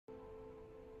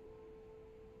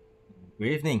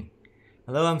Good evening.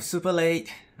 Hello, I'm super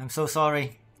late. I'm so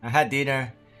sorry. I had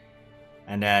dinner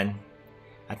and then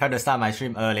I tried to start my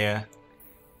stream earlier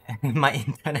and my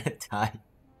internet died.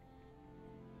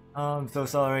 Oh, I'm so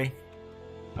sorry.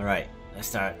 Alright, let's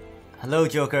start. Hello,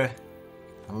 Joker.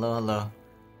 Hello.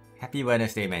 Happy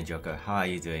Wednesday, man, Joker. How are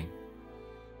you doing?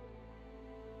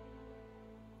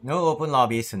 No open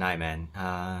lobbies tonight, man.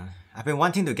 I've been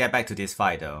wanting to get back to this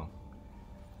fight though.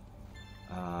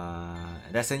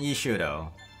 That's an issue though.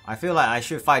 I feel like I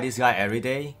should fight this guy every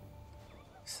day.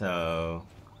 So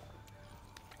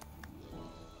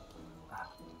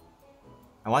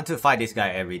I want to fight this guy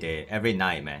every day, every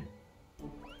night, man.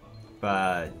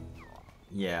 But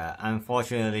yeah,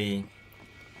 unfortunately,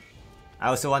 I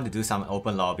also want to do some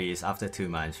open lobbies after 2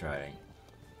 months, right?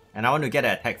 And I want to get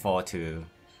an attack 4 too.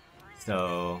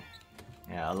 So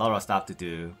yeah, a lot of stuff to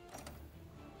do.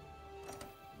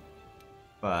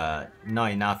 But not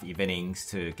enough evenings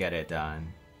to get it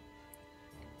done.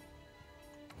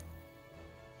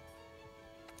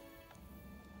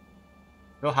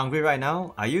 So hungry right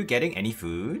now? Are you getting any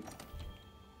food?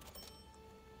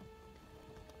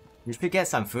 You should get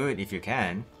some food if you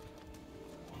can.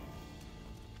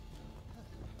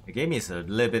 The game is a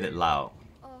little bit loud.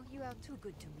 Oh, you are too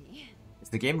good to me. Is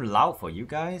the game loud for you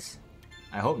guys?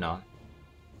 I hope not.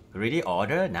 Already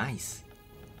order? Nice.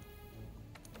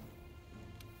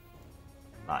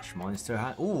 Large monster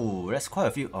hunt. Ooh, that's quite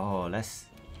a few. Oh, let's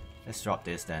drop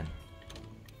this then.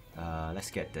 Let's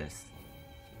get this.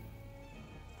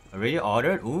 Already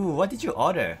ordered? Ooh, what did you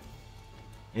order?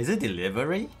 Is it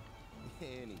delivery?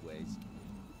 Anyways.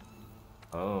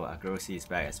 Oh, Agrosi is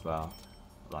back as well.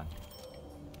 Hold on.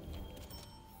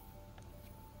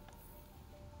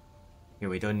 Okay,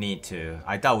 we don't need to.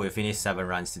 I thought we'll finish 7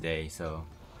 runs today, so.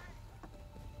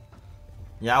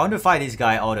 Yeah, I want to fight this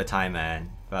guy all the time,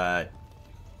 man. But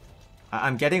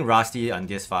I'm getting rusty on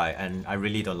this fight and I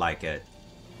really don't like it.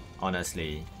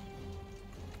 Honestly.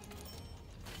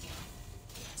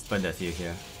 Spend a few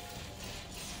here.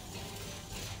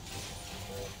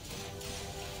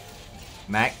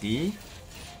 MacD?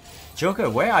 Joker,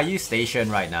 where are you stationed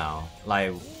right now?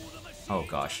 Like, oh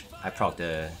gosh, I proc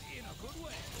the...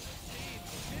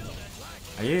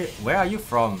 Where are you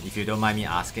from, if you don't mind me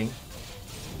asking?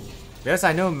 Because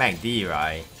I know MacD,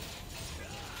 right?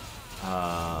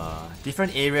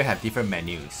 Different area have different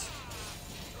menus.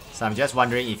 So I'm just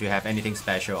wondering if you have anything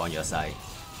special on your side.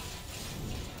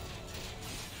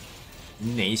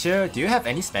 Nature, do you have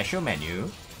any special menu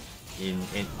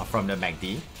from the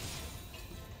MacD?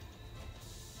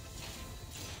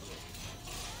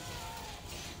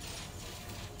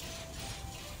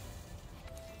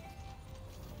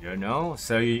 You don't know?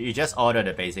 So you just order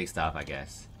the basic stuff, I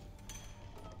guess.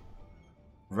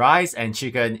 Rice and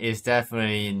chicken is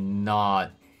definitely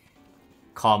not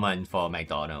common for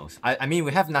McDonald's. I mean,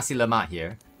 we have nasi lemak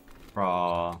here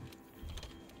for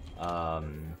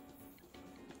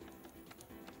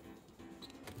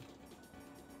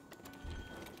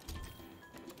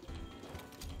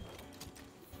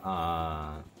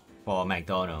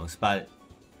McDonald's, but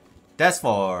that's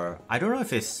for, I don't know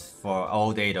if it's for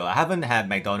all day though. I haven't had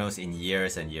McDonald's in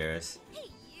years and years. Hey,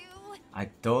 you! I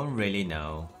don't really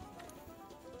know.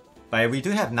 But we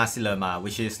do have nasi lemak,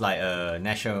 which is like a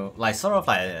national, like sort of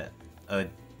like a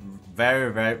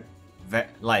very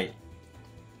like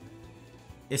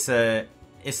it's a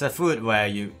food where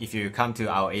if you come to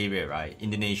our area, right,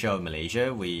 Indonesia or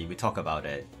Malaysia, we talk about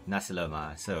it, nasi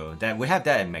lemak. So that we have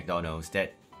that in McDonald's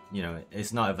that, you know,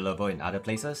 it's not available in other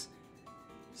places.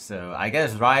 So I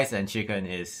guess rice and chicken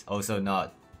is also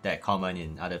not that common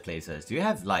in other places. Do you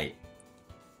have like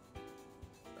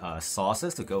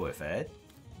sauces to go with it?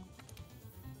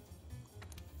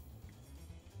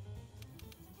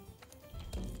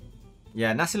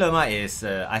 Yeah, nasi lemak is,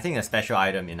 I think, a special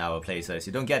item in our places.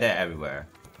 You don't get that everywhere.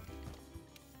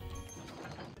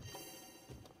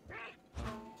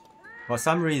 For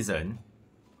some reason,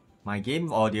 my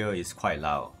game audio is quite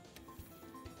loud.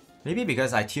 Maybe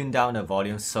because I tuned down the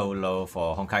volume so low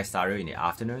for Honkai Star Rail in the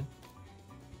afternoon.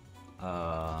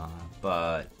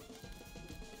 But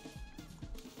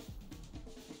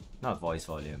not voice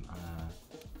volume.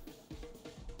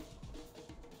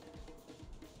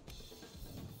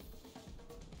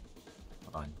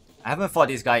 Hold on. I haven't fought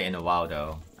this guy in a while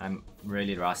though. I'm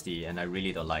really rusty and I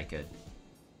really don't like it.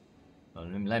 Well,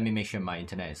 let me make sure my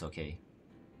internet is okay.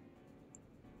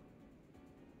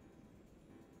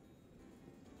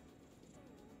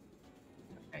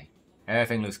 Okay,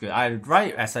 everything looks good.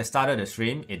 Right as I started the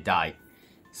stream, it died.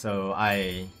 So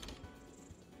I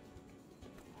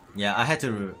had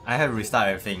to restart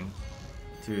everything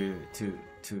to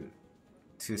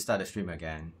to start the stream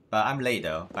again. But I'm late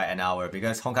though, by an hour,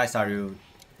 because Honkai Star Rail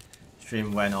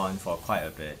stream went on for quite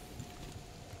a bit.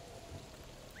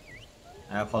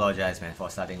 I apologize, man, for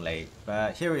starting late.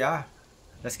 But here we are.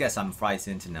 Let's get some fries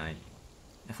in tonight.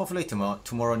 And hopefully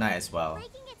tomorrow night as well.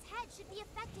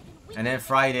 And then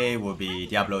Friday will be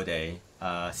Diablo Day.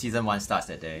 Season 1 starts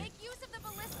that day.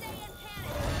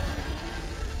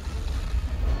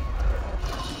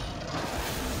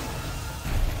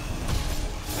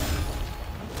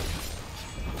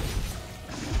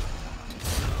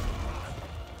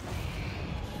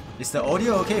 Is the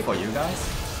audio okay for you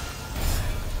guys?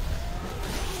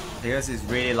 Because it's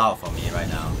really loud for me right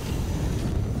now.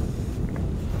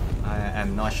 I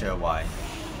am not sure why.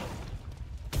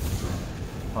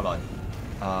 Hold on.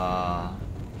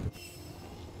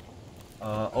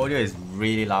 Audio is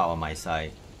really loud on my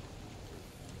side.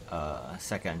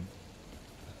 Second.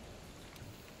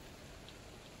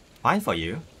 Fine for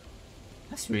you?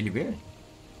 That's really weird.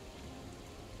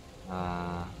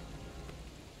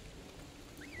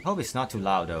 Hope it's not too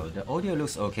loud though. The audio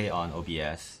looks okay on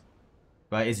OBS.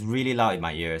 But it's really loud in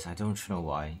my ears. I don't know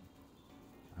why.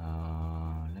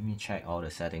 Let me check all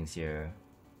the settings here.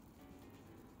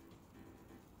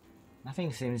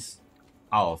 Nothing seems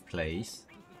out of place.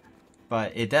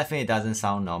 But it definitely doesn't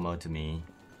sound normal to me.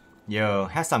 Yo,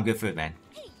 have some good food, man.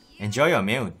 Enjoy your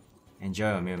meal.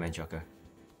 Enjoy your meal, man, Joker.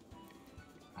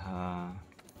 Yeah,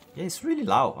 it's really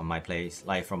loud on my place,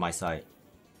 like from my side.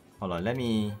 Hold on, let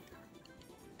me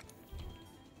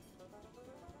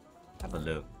have a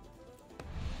look.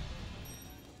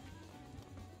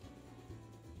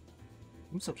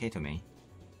 Seems okay to me.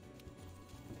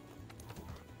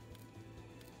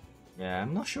 Yeah,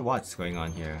 I'm not sure what's going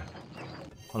on here.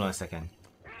 Hold on a second.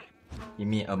 Give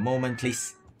me a moment,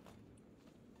 please.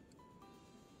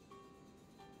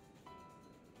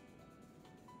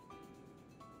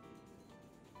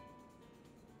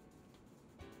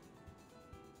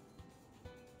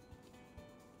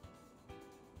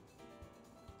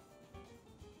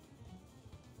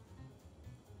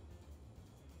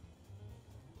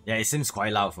 Yeah, it seems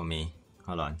quite loud for me.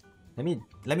 Hold on.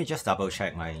 Let me just double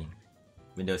check my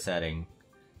Windows setting.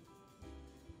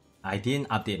 I didn't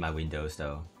update my Windows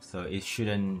though, so it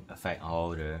shouldn't affect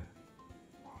all the...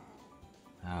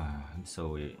 I'm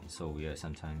so weird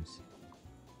sometimes.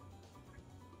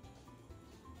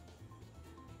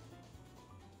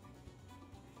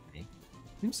 Okay.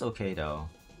 Seems okay though.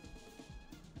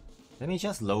 Let me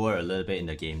just lower a little bit in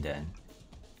the game then.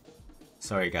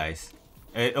 Sorry guys.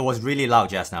 It was really loud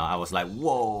just now. I was like,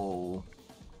 whoa.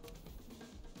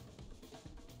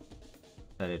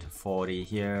 Set it to 40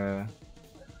 here.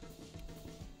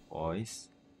 Voice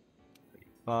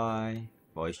 35.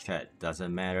 Voice chat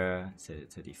doesn't matter. Set it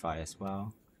to 35 as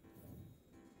well.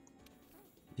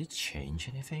 Did it change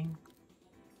anything?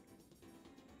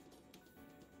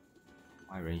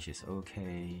 My range is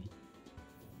okay.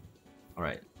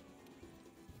 Alright.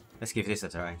 Let's give this a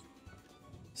try.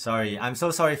 Sorry, I'm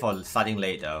so sorry for starting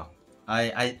late though.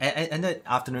 I ended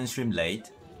afternoon stream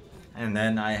late, and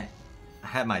then I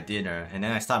had my dinner, and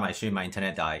then I started my stream, my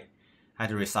internet died. I had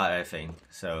to restart everything,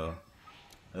 so...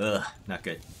 Ugh, not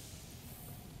good.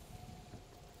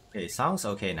 Okay, sounds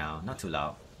okay now, not too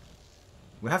loud.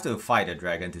 We have to fight the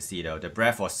dragon to see though. The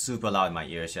breath was super loud in my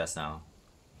ears just now.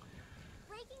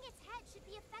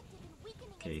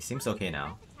 Okay, seems okay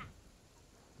now.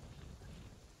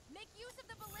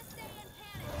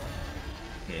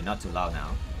 Okay, not too loud now.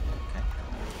 Okay.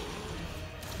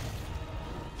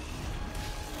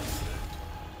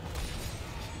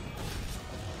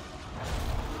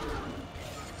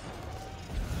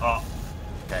 Oh!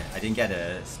 Okay, I didn't get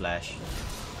a slash.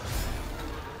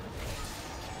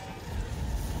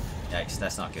 Yikes,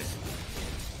 that's not good.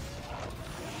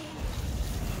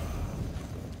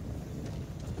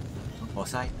 Both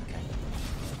side? Okay.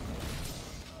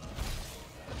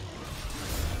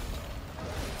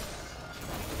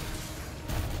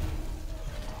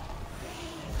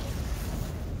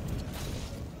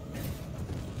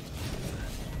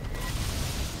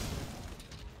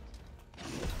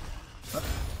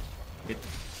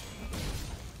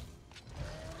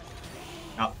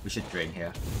 Oh, we should drink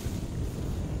here.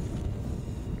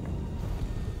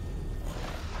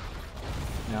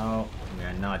 No, we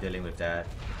are not dealing with that.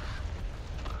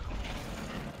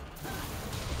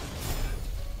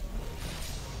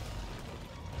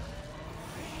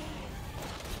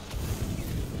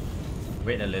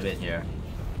 Wait a little bit here.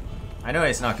 I know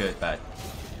it's not good, but...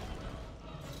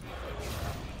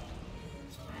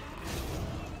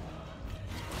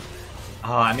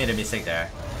 Oh, I made a mistake there.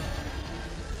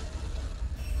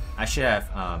 I should have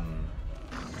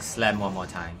slammed one more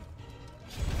time.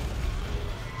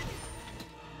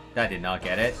 That did not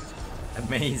get it.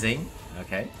 Amazing.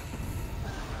 Okay.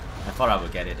 I thought I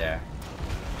would get it there.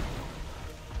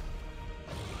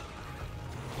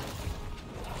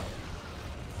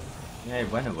 Yeah,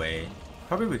 it went away.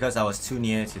 Probably because I was too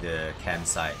near to the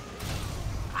campsite.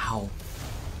 Ow.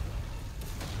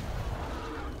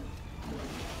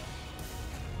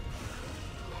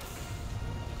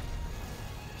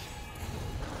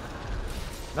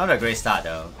 Not a great start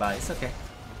though, but it's okay.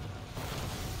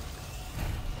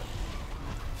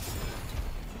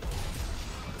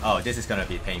 Oh, this is gonna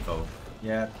be painful.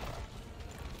 Yep.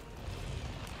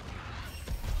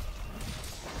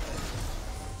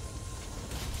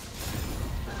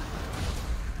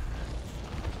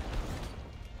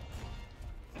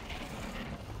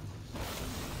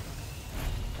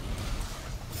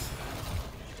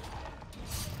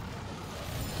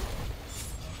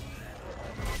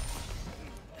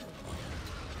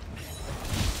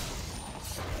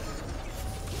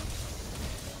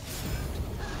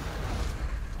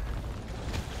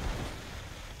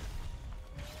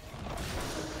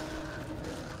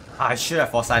 I should have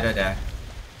foresighted there.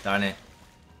 Darn it.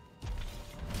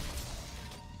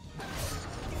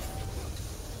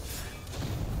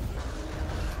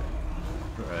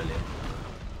 Too early.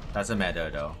 Doesn't matter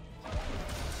though.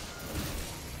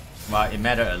 Well, it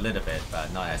mattered a little bit,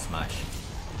 but not as much.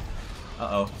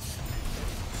 Uh-oh.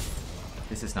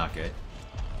 This is not good.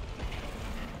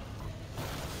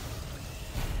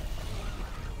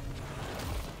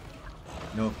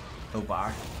 No, no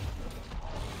bar.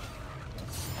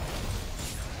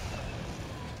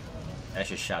 I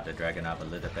should shut the dragon up a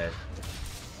little bit.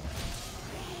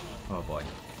 Oh boy.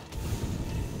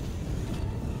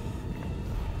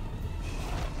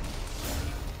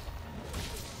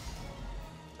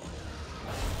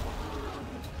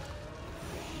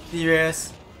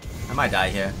 Serious? I might die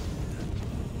here.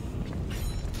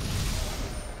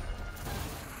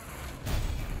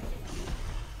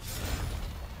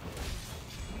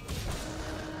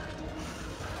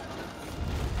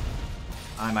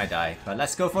 I might die, but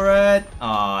let's go for it! Oh,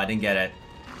 I didn't get it.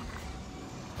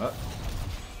 Oh.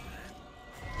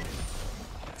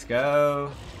 Let's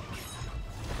go.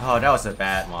 Oh, that was a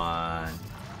bad one.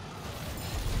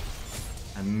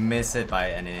 I missed it by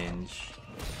an inch.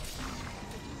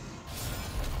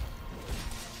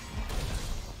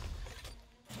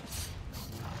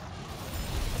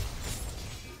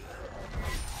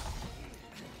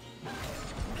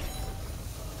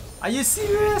 Are you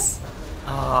serious?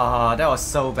 Oh, that was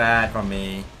so bad from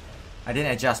me. I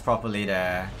didn't adjust properly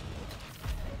there.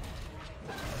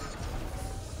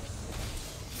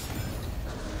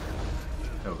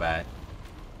 So bad.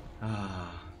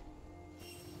 Oh,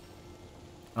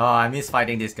 I miss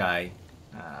fighting this guy.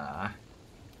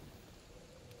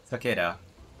 It's okay though.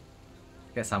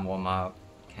 Get some warm up.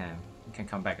 Can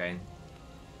come back in.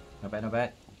 Not bad, not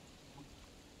bad.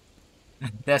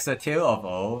 There's a tale of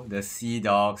old, the sea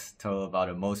dogs told about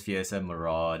the most fearsome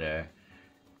marauder.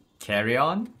 Carry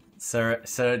on, Sir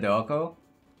Doko.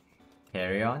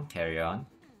 Carry on, carry on.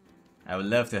 I would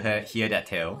love to hear that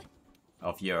tale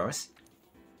of yours.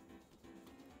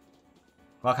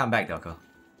 Welcome back, Doko.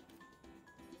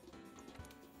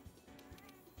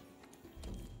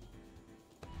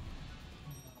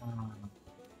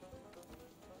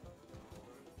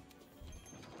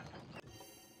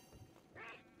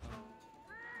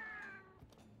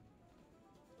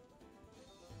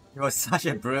 You was such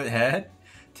a brute head.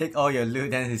 Take all your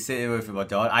loot and sit with your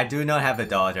daughter. I do not have a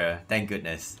daughter, thank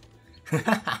goodness.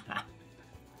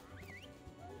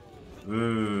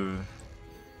 Ooh.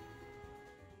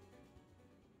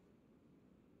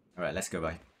 Alright, let's go,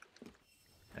 bye.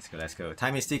 Let's go.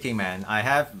 Time is ticking, man. I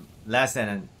have less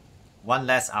than one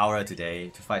less hour today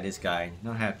to fight this guy.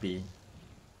 Not happy.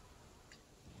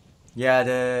 Yeah,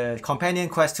 the companion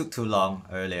quest took too long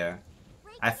earlier.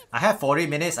 I had 40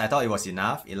 minutes, I thought it was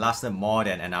enough. It lasted more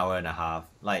than an hour and a half.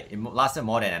 Like, it lasted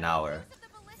more than an hour.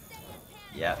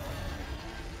 Yep.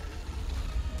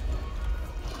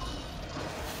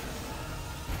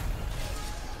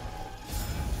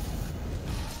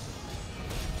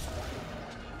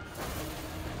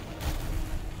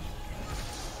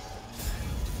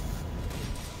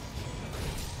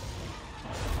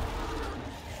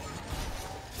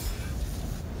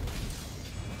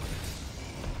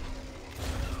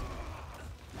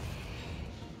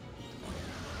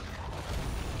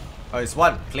 Oh, it's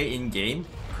what? Play in game?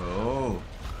 Cool.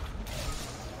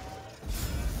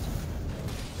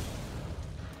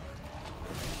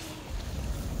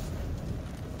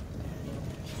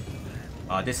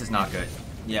 Oh, this is not good.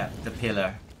 Yeah, the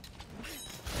pillar.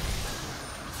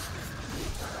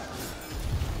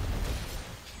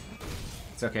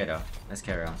 It's okay though. Let's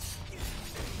carry on.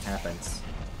 It happens.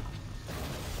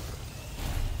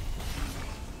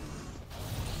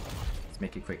 Let's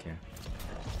make it quick here.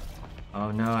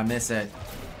 Oh no, I miss it.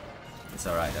 It's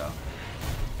alright though.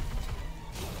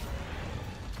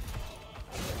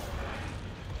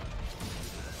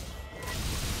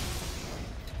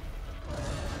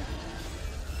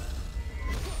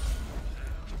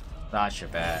 Such a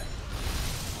bad.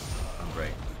 I'm great.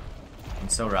 I'm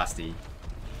so rusty.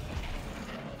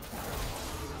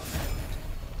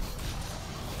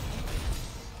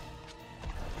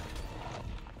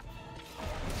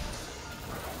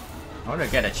 I want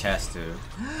to get a chest too.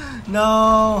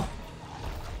 No!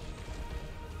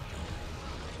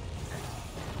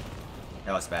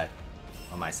 That was bad.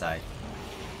 On my side.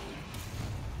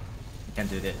 You can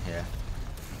do it here.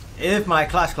 If my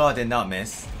Clutch Claw did not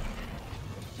miss.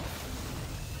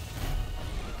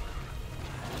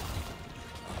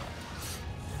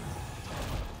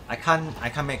 I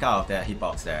can't make out of that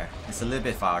hitbox there. It's a little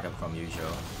bit farther from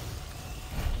usual.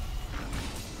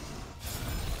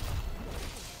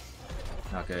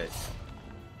 Not good.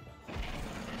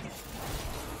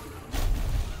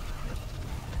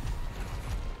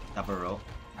 Double roll.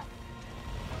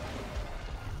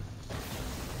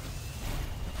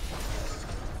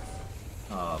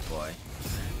 Oh boy.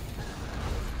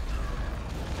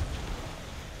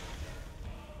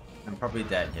 I'm probably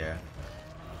dead here.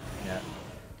 Yeah.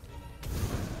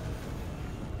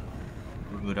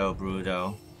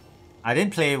 Brutal. I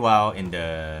didn't play well in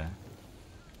the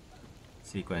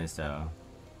sequence though.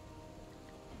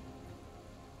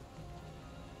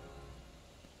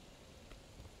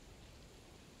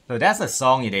 So that's a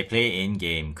song they play in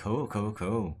game. Cool.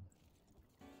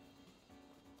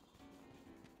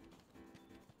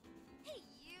 Hey,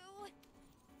 you.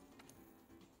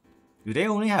 Do they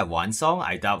only have one song?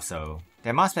 I doubt so.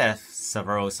 They must have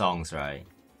several songs, right?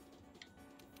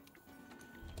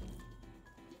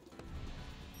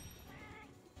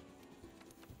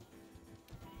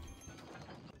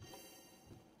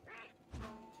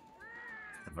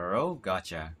 Several?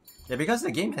 Gotcha. Yeah, because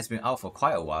the game has been out for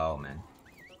quite a while, man.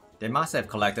 They must have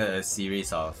collected a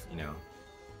series of, you know,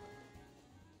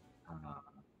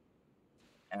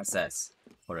 assets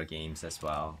for the games as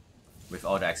well, with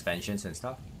all the expansions and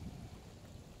stuff.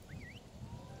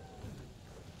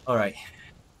 Alright,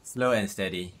 slow and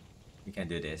steady. We can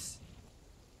do this.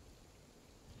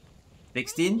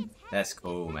 16? That's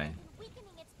cool, man.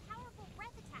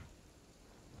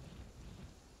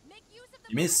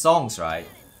 You mean songs, right?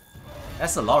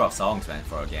 That's a lot of songs, man,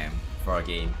 for a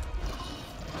game.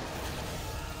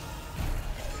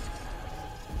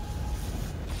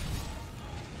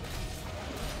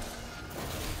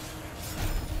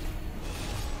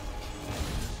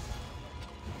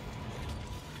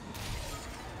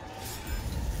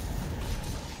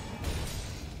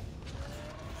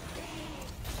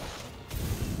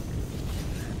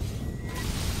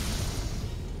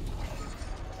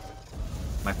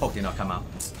 My poke did not come out.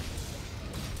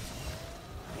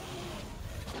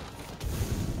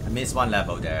 I missed one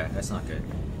level there. That's not good.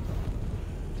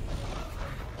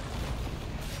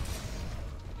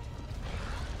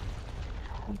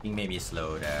 Thinking maybe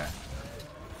slow there.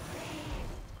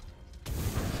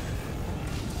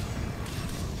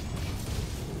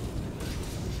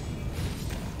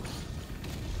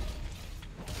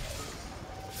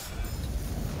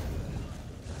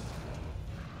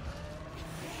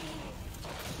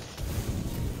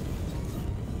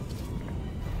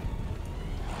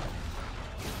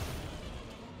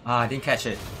 Ah, I didn't catch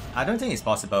it. I don't think it's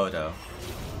possible though.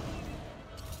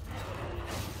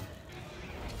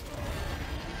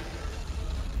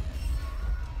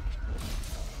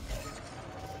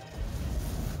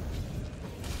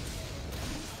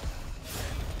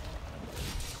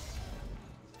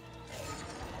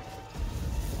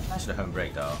 Catch the home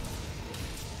break though.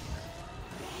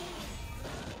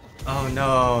 Oh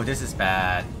no, this is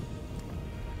bad.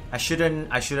 I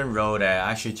shouldn't roll there.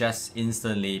 I should just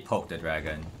instantly poke the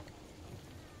dragon.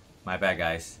 My bad,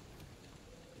 guys.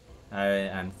 I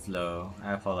am slow.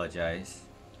 I apologize.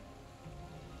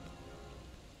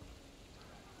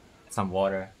 Some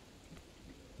water.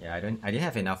 Yeah, I didn't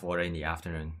have enough water in the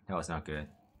afternoon. That was not good.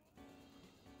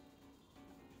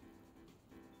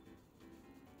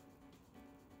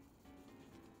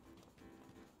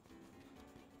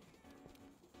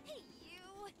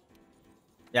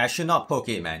 Yeah, I should not poke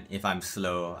it, man. If I'm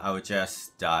slow, I would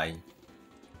just die.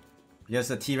 Because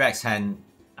the T-Rex hand,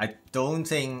 I don't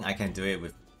think I can do it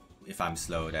with if I'm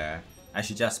slow there. I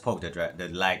should just poke the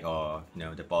leg or, you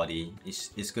know, the body.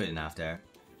 It's good enough there.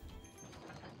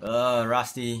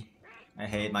 Rusty. I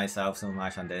hate myself so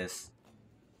much on this.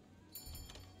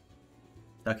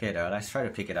 Okay though, let's try to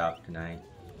pick it up tonight.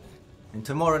 And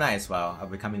tomorrow night as well, I'll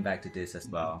be coming back to this as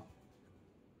well.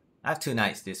 I have 2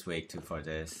 nights this week too for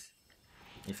this.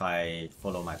 If I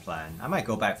follow my plan. I might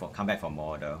come back for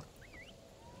more though.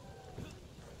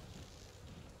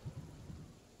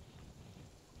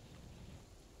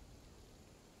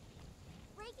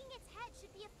 Breaking its head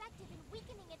should be effective in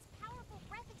weakening its powerful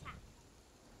breath attack.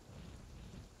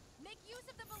 Make use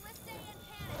of the ballistae and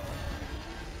cannons.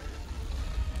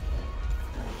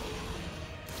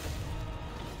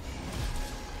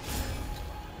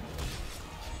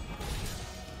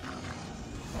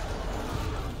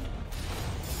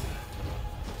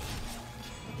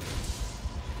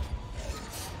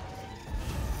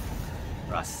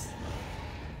 Russ.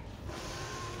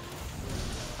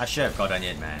 I should have gotten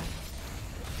it, man.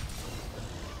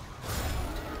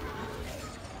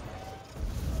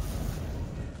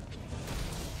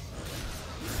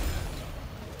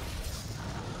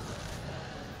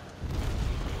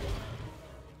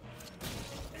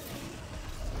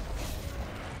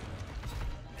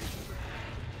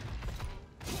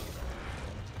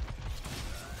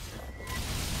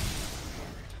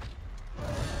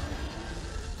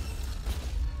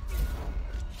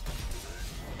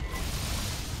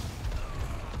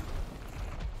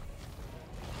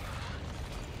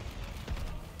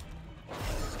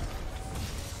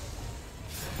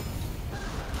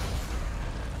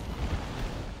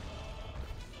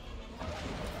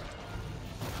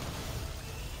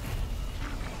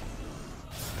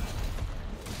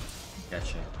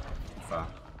 Gotcha. Far.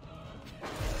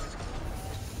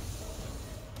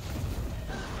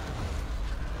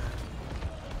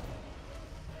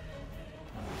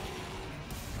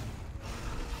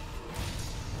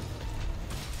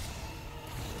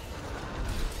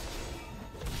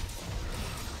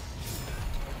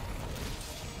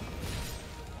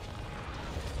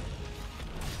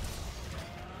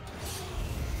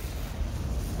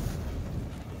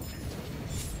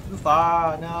 Too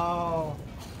far, no.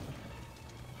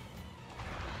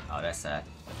 Oh, that's sad.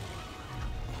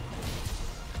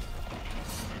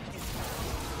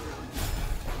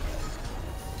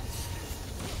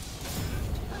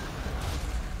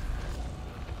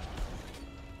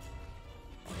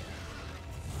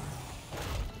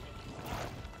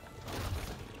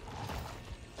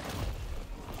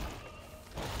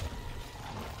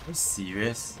 Are you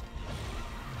serious?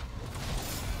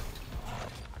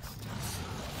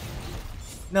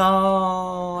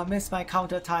 No, I missed my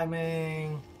counter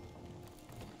timing.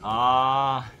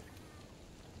 Ah.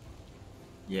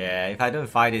 Yeah, if I don't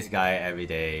fight this guy every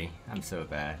day, I'm so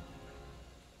bad.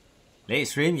 Late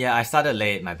stream? Yeah, I started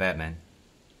late, my bad, man.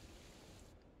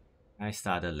 I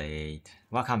started late.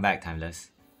 Welcome back, Timeless.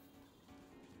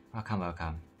 Welcome,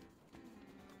 welcome.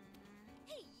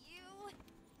 Hey, you!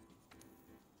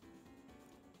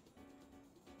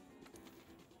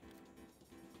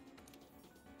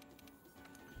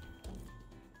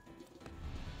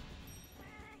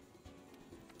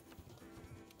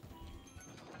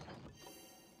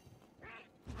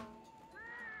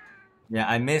 Yeah,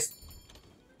 I missed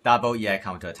double EI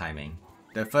counter timing.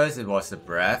 The first it was the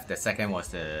breath, the second was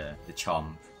the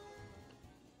chomp.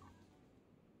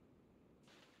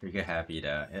 Pretty happy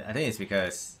though. I think it's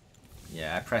because,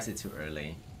 yeah, I pressed it too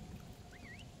early.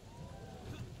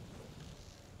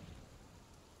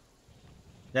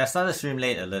 Yeah, I started stream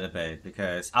late a little bit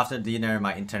because after dinner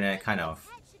my internet kind of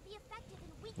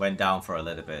went down for a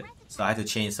little bit. So I had to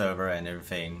change server and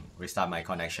everything, restart my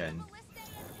connection.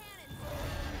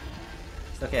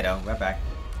 It's okay though, we're back.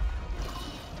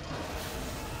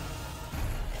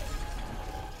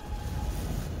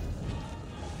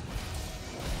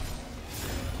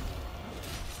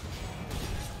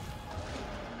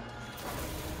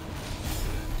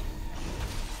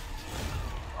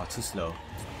 Oh, too slow.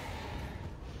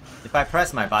 If I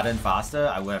pressed my button faster,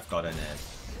 I would have gotten it.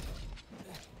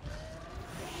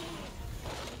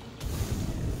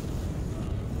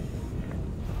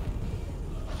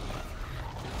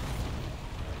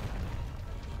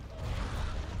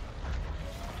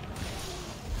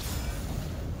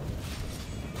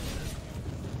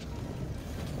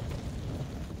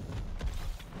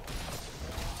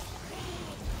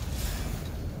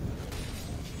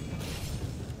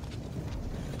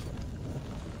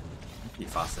 Be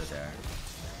faster there.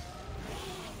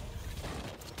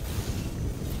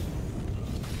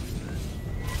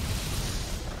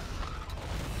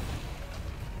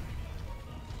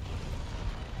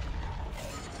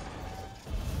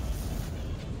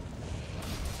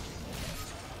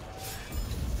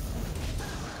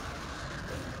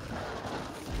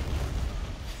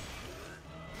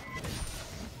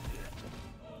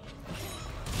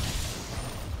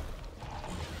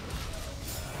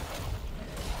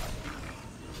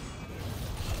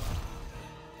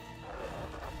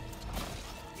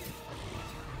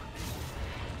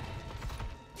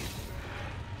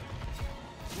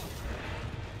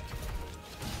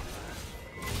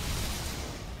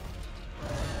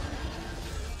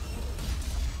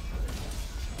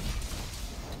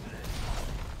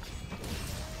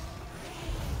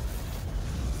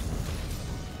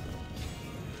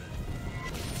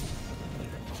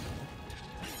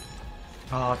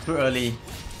 Oh, too early.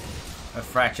 A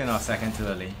fraction of a second too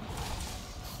early.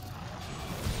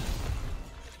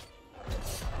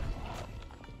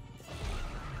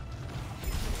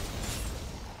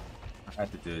 I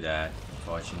had to do that,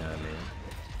 unfortunately.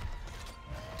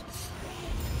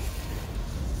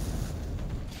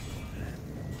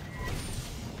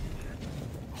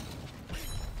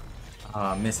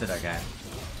 Oh, miss it again.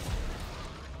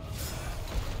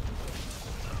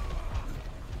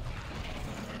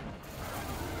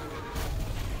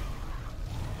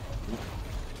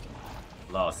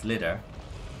 Lost litter.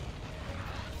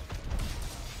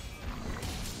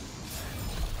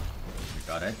 We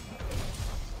got it.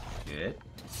 Good.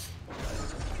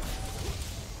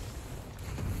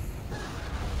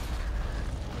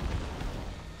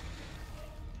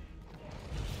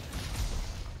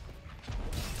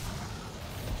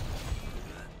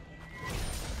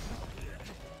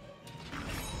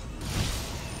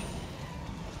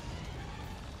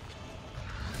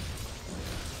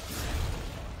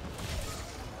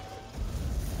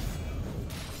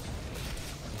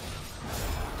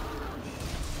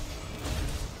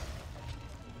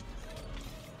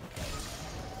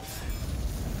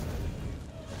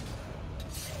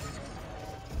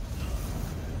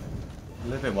 A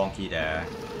little bit wonky there.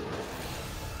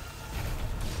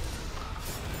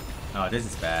 Oh, this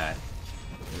is bad.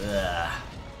 Ugh.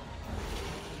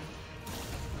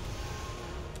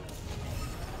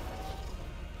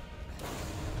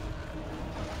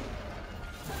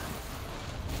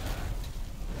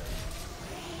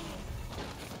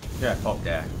 Yeah, pop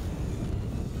there.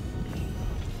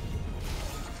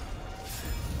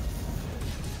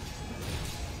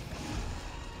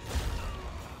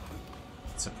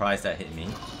 Surprised that hit me.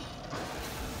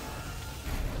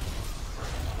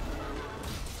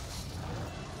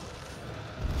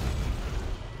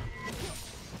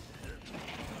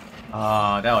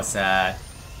 Oh, that was sad.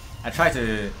 I tried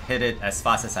to hit it as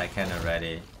fast as I can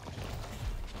already.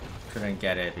 Couldn't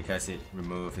get it because it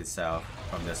removed itself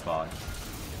from the spot.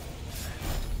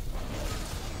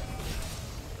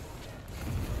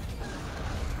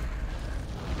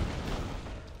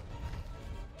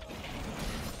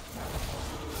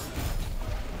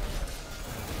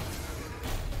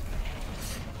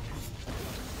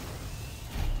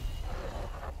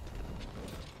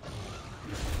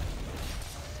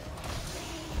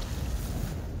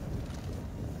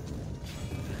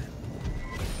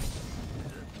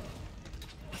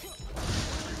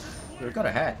 We got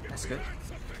a hat. That's good.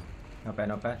 Not bad,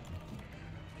 not bad.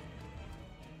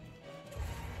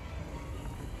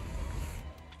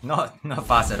 Not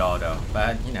fast at all though,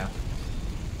 but you know.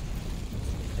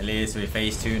 At least we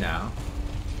phase 2 now.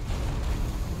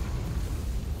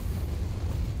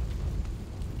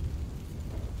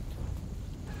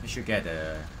 We should get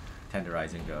the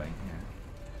tenderizing going. Yeah.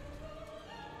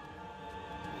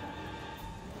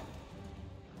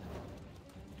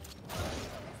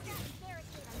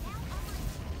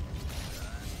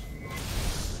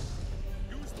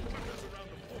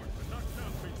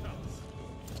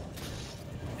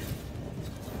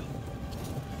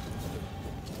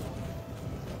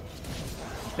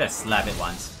 Just slap it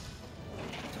once.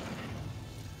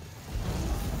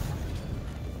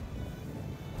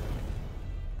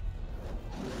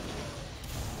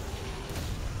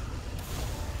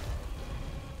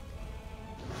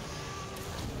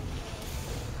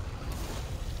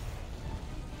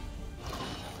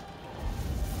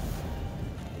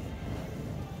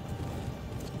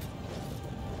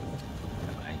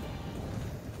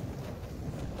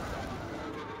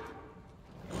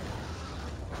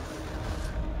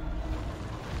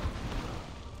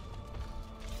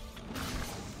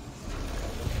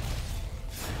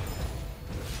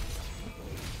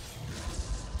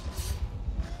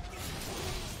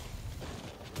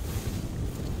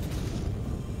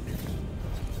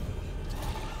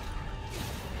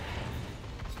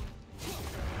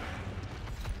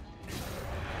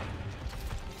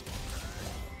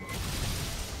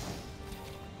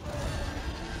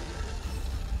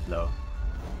 Low.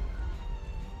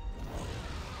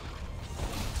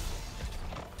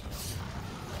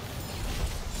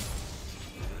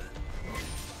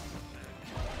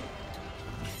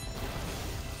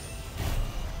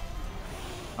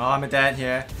 Oh, I'm dead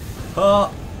here.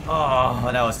 Oh,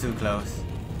 that was too close.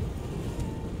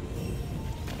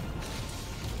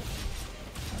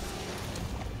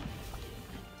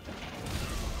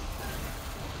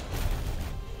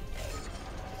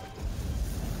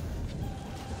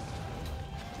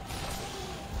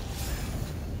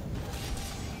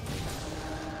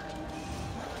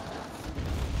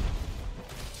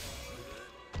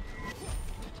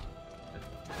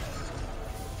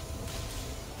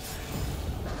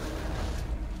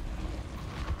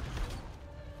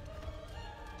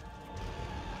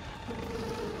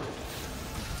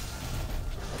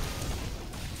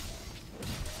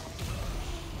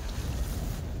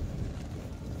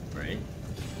 Great.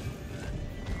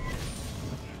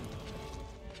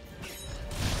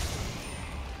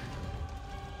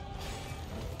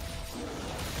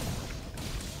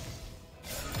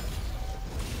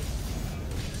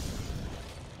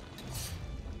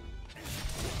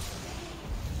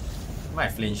 Might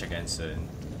flinch again soon.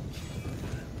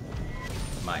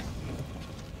 Might.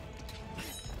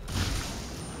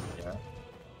 Yeah.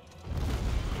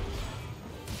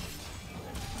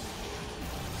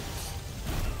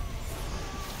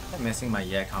 I'm missing my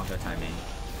counter timing.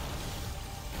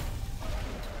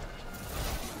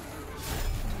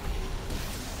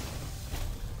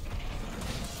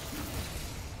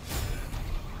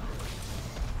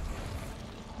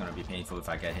 It's gonna be painful if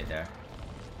I get hit there.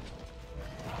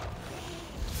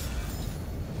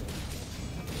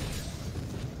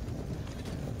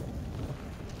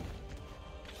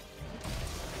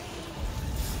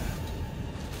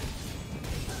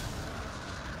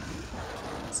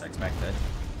 Expected.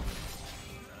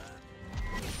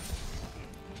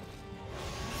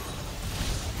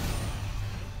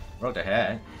 Rolled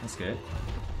ahead, that's good.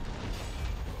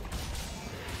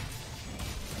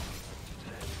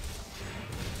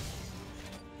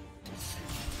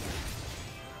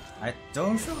 I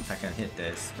don't know if I can hit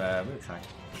this, but we'll try.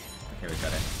 Okay, we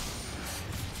got it.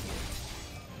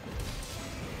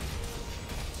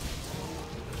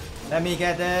 Let me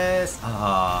get this!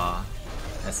 Ah,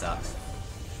 that sucks.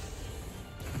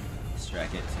 Drag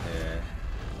it to the...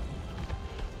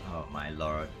 Oh my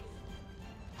lord.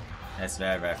 That's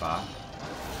very, very far.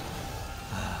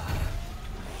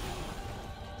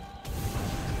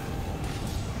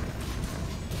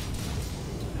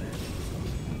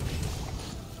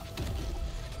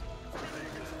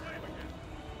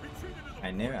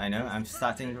 I know, I'm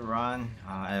starting to run.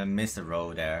 I missed the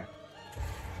roll there.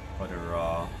 For the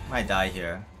raw. Might die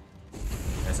here.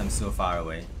 Because I'm so far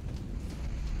away.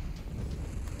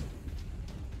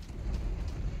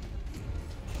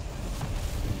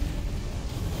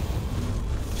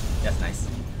 That's nice.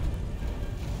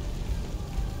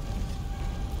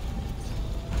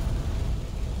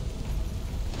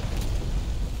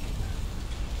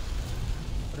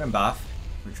 Put him buff.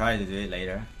 We'll try to do it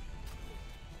later.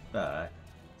 But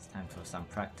it's time for some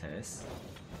practice.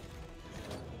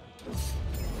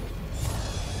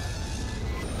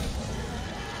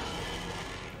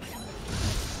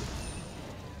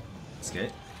 It's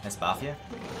good. Let's buff here.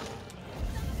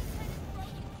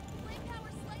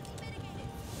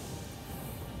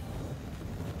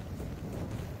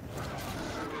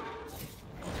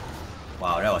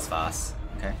 Wow, that was fast.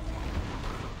 Okay.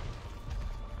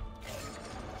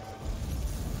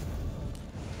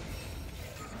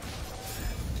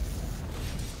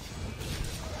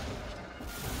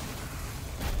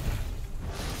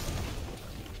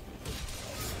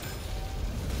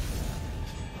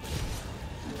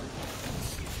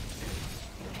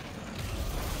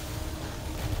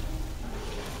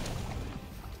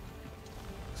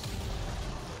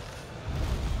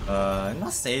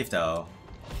 Not safe though.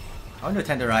 I want to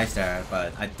tenderize there,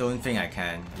 but I don't think I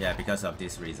can. Yeah, because of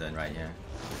this reason right here.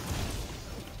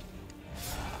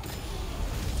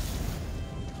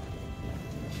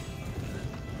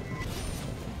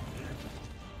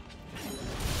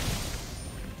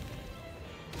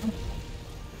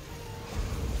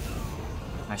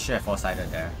 I should have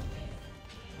foresighted there.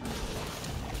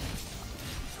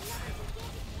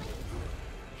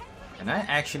 Can I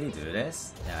actually do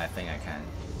this? Yeah, I think I can.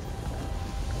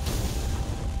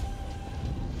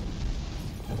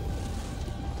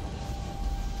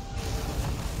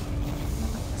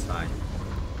 It's fine.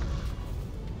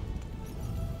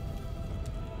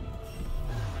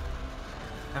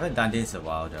 I haven't done this in a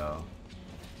while though.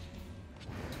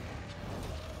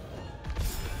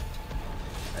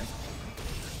 Okay.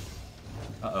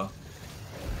 Uh-oh.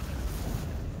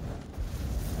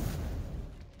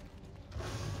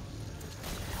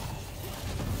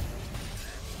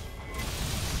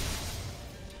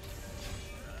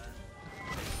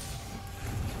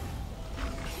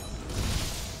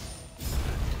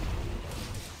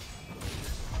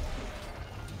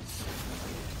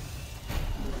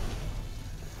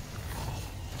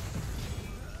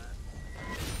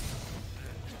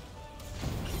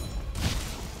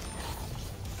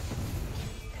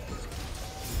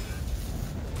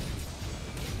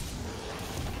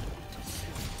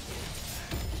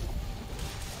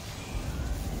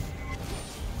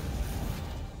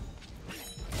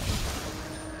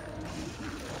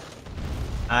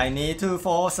 I need to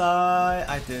foresight.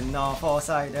 I did not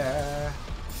foresight there.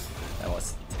 That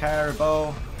was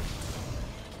terrible.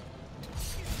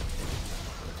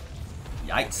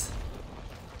 Yikes.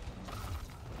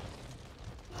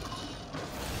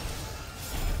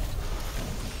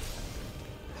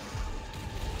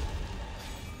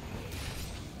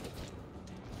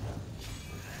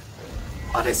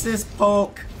 What is this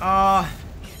poke? Oh,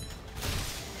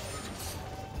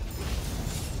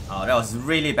 that was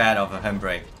really bad of a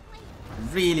handbrake.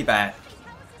 Really bad.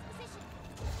 How is his position?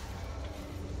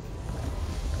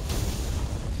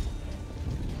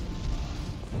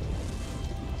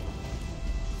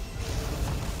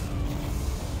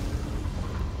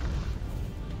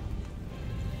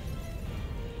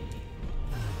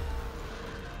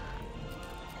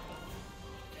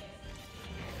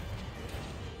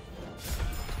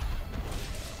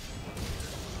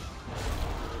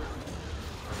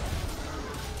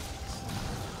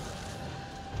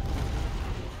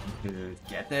 Dude,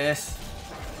 get this.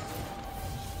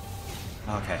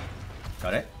 Okay,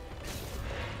 got it.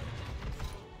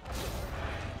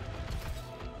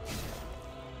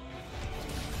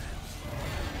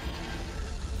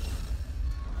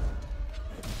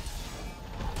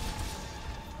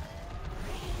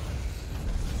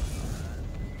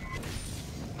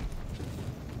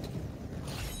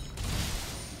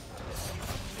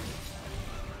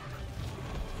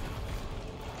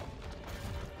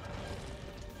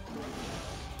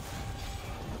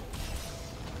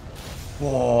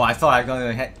 Whoa, I thought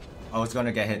I was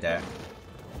gonna get hit there.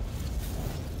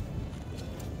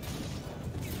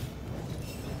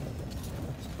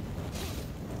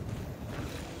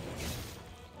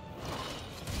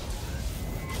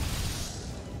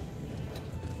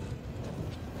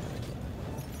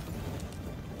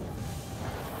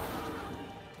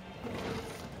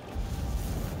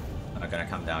 Not gonna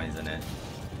come down, isn't it?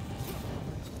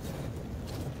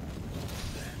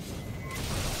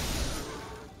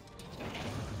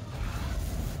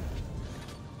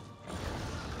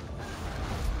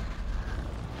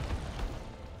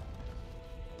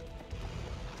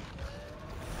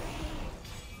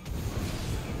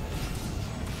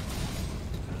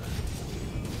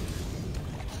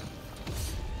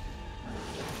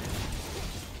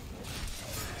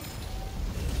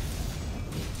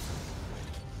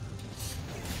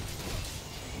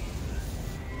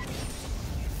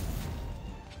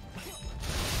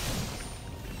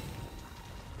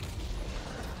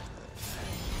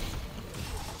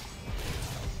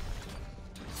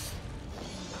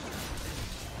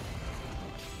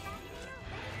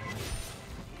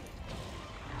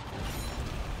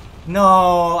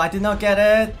 No, I did not get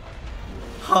it.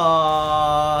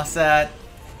 Oh, sad.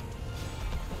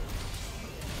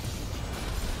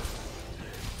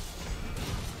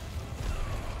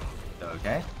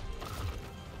 Okay.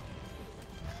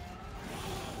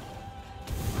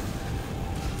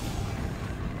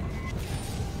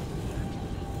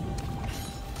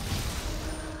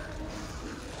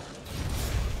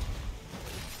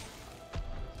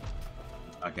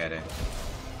 I get it.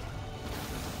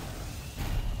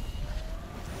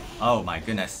 Oh my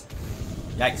goodness.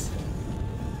 Yikes.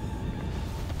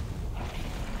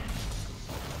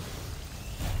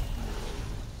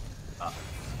 Oh,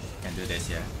 can do this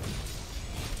here.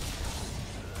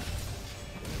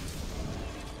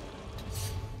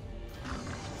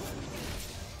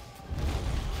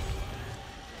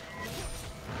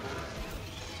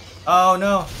 Oh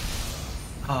no!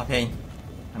 Oh, pain.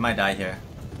 I might die here.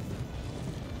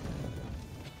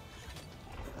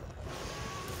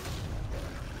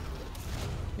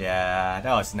 Yeah,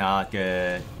 that was not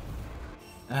good.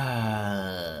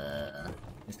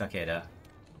 It's okay though.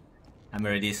 I'm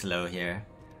already slow here.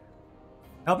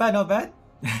 Not bad, not bad.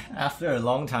 After a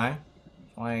long time,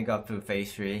 finally got through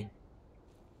phase 3.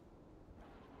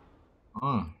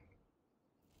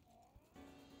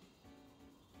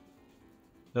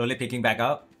 Slowly picking back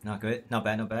up. Not good. Not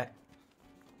bad, not bad.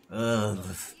 Ugh.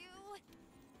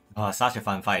 Oh, such a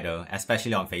fun fight though,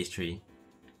 especially on phase 3.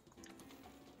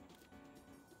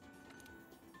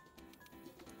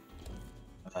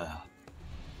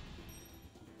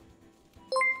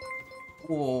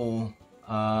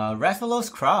 Oh,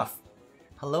 Rathalos Craft.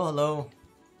 Hello, hello.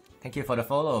 Thank you for the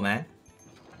follow, man.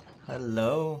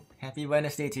 Hello. Happy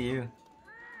Wednesday to you.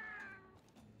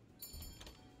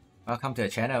 Welcome to the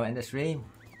channel and the stream.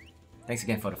 Thanks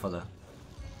again for the follow.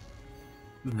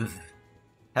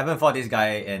 Haven't fought this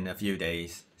guy in a few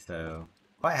days, so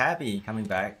quite happy coming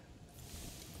back.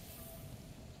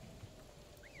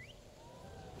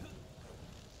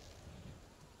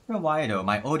 I don't know why though,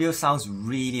 my audio sounds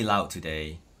really loud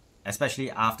today,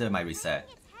 especially after my reset.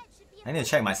 I need to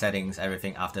check my settings,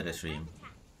 everything after the stream.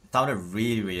 It sounded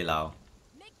really, really loud.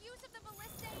 Make use of the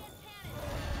ballistae and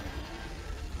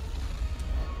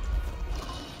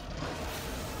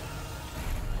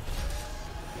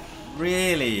panic.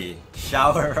 Really?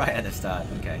 Shower right at the start,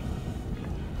 okay.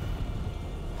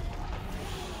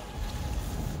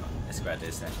 Let's grab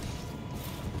this then.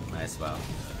 Might as well.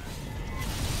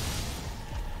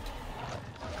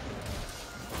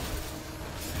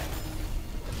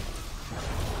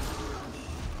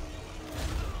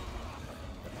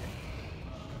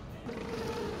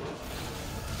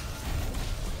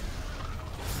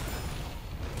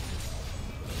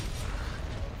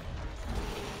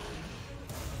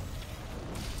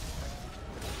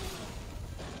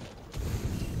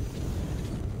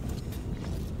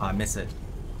 Oh, I miss it.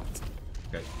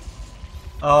 Good.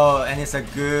 Oh, and it's a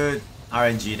good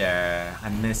RNG there. I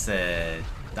miss it.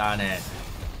 Darn it.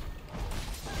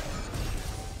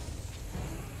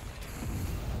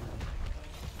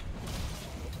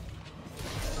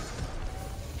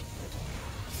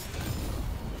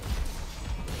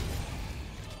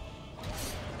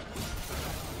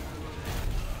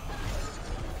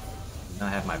 I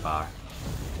have my bar.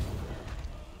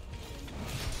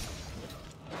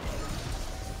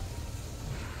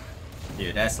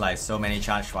 Dude, that's like so many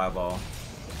charge fireball.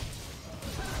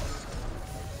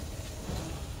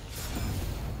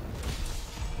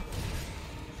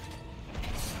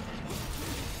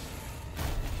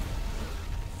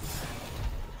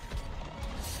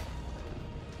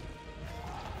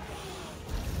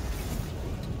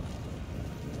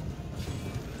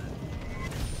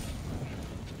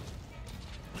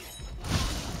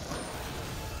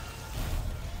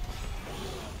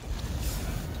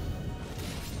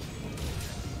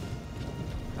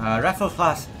 Raffle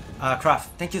Plus,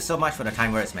 Craft, thank you so much for the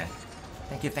kind words, man.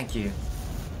 Thank you, thank you.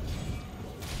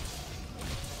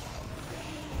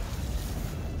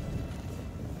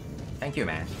 Thank you,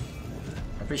 man.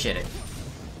 Appreciate it.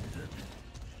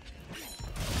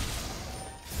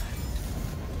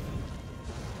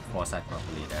 Foresight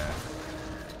properly there.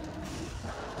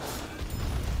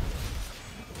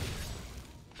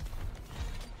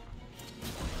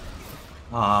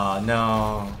 Oh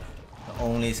no. The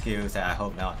only skills that I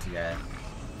hope not to get.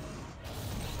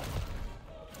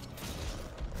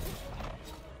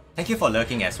 Thank you for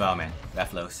lurking as well, man.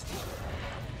 Rafflos.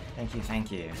 Thank you,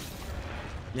 thank you.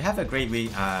 You have a great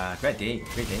week, great day,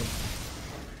 great day.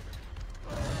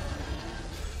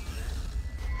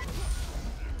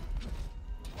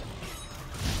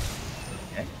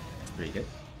 Okay, that's pretty good.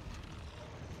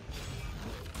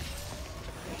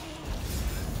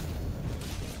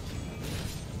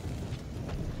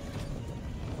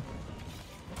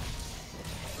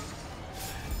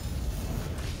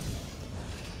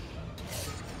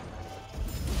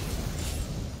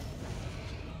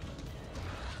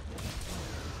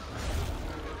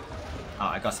 Oh,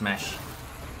 I got smashed.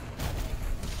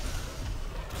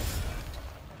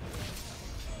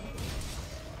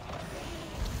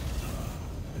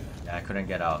 Yeah, I couldn't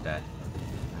get out of that.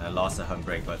 I lost a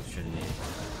handbrake, but shouldn't need.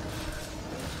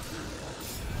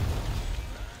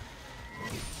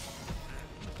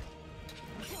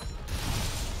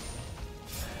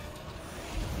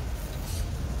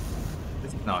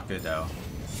 This is not good though.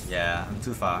 Yeah, I'm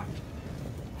too far.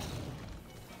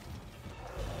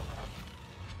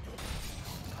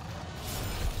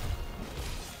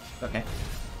 Okay.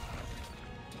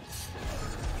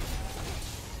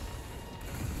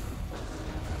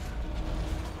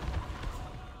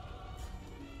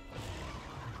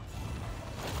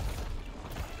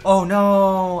 Oh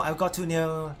no! I got too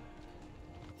near.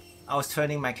 I was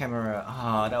turning my camera.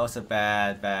 Oh, that was a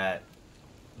bad. I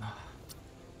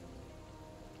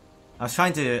was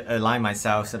trying to align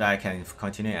myself so that I can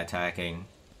continue attacking.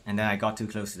 And then I got too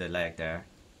close to the leg there.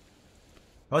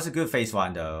 It was a good phase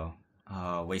 1 though.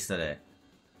 Oh, wasted it.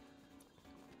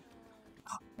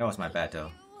 That was my bad though.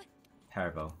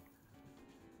 Terrible.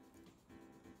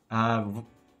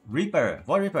 Reaper,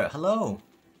 Void Reaper, hello!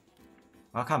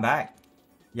 Welcome back.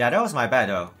 Yeah, that was my bad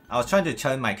though. I was trying to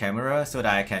turn my camera so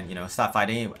that I can, you know, start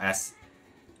fighting as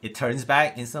it turns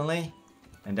back instantly.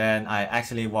 And then I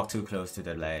actually walked too close to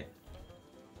the leg.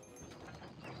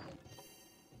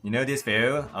 You know this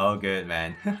feel? Oh good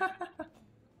man.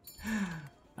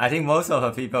 I think most of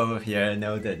the people here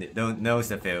know knows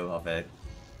the feel of it.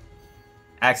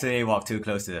 Actually walked too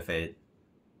close to the fate.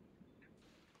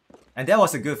 And that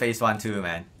was a good phase 1 too,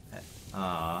 man. It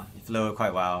flowed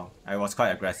quite well. I was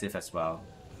quite aggressive as well.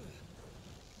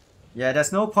 Yeah,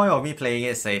 there's no point of me playing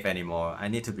it safe anymore. I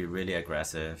need to be really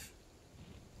aggressive.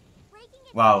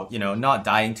 Well, you know, not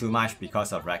dying too much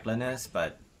because of recklessness,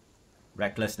 but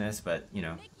you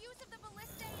know,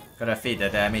 gotta feed the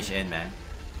damage in, man.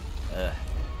 Ugh.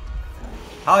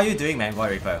 How are you doing, man, Void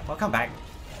Reaper? Welcome back.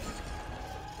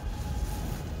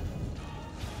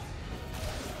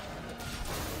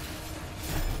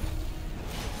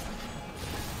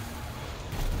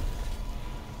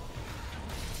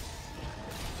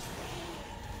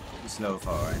 Too slow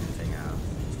for anything else.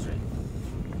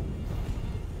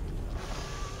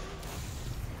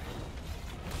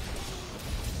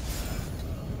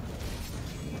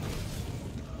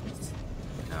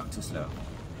 No, too slow.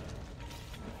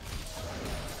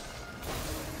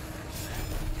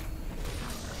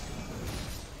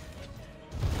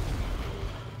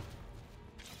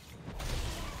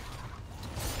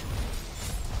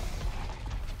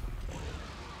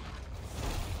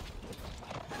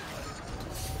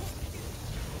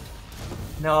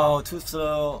 No, too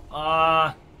slow.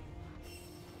 Ah.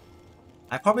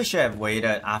 I probably should have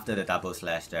waited after the double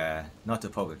slash there, not to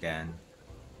poke again.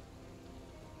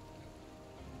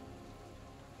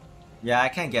 Yeah, I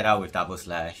can't get out with double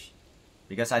slash.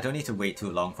 Because I don't need to wait too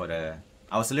long for the...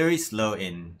 I was literally slow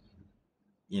in,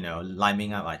 you know,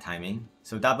 lining up my timing.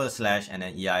 So double slash and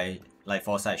then EI, like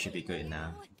foresight should be good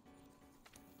enough.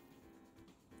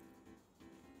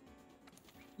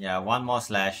 Yeah, one more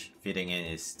slash fitting in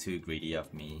is too greedy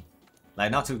of me. Like,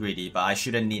 not too greedy, but I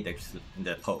shouldn't need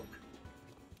the poke.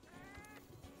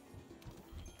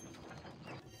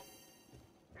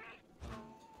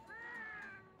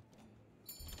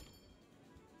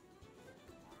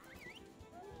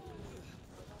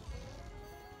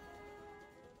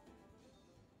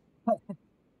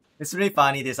 It's really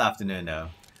funny this afternoon though.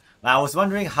 Like, I was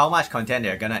wondering how much content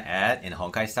they're gonna add in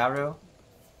Honkai Star Rail.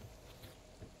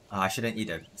 Oh, I shouldn't eat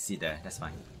the seed there, that's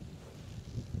fine.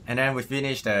 And then we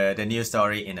finished the new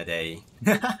story in a day.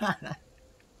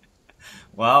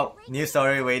 Well, new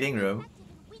story waiting room.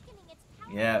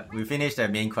 Yeah, we finished the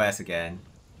main quest again.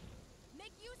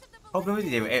 Hopefully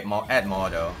they will add more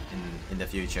though in the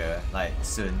future, like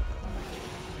soon.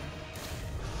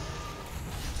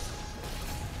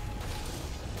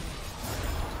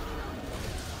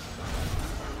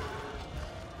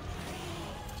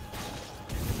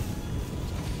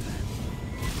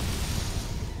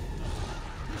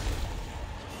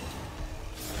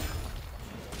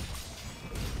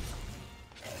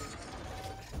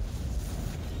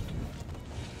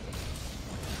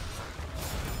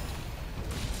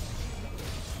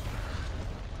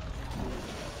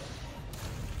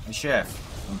 Chef,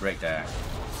 Handbrake there.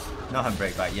 Not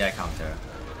Handbrake, but yeah, counter.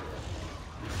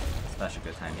 Such a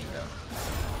good timing though.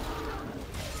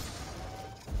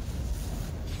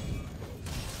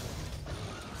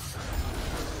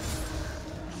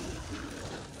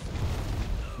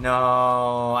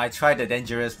 No, I tried the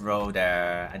dangerous roll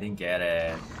there. I didn't get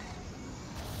it.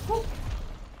 Woo.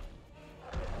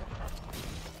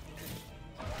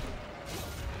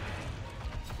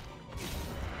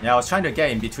 Yeah, I was trying to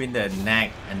get in between the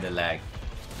neck and the leg.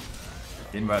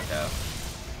 Didn't work though.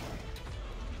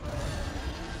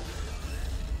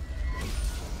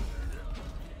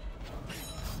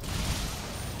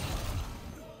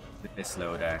 A bit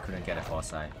slow there, couldn't get a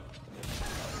foresight.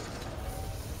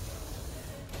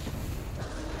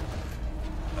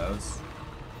 Close.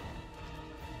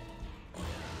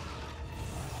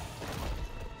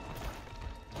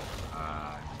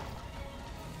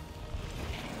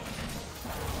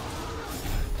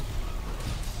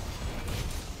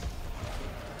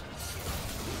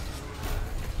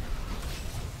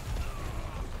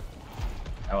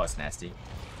 That was nasty.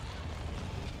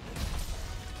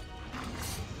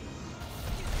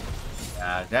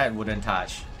 That wouldn't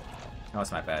touch. That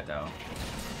was my bad though.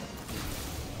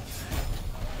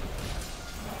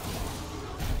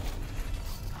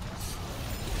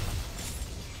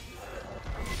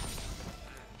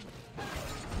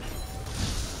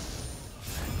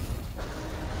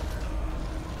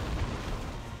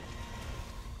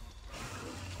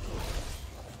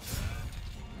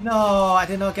 No, I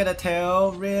did not get a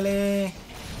tail, really?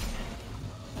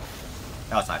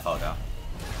 That was my fault though.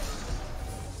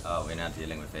 Oh, we're not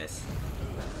dealing with this.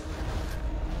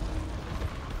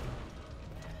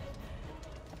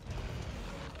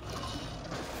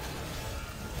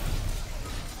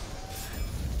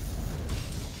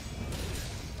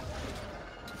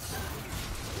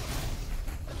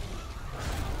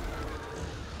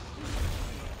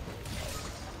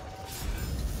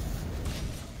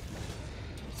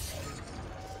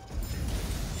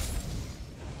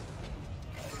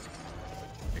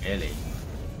 Really?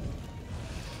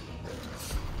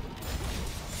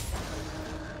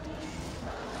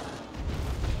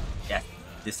 Yeah,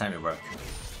 this time it worked.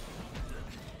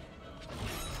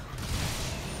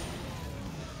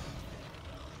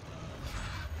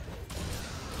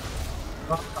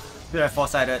 Did I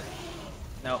foresighted?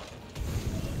 No.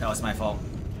 That was my fault.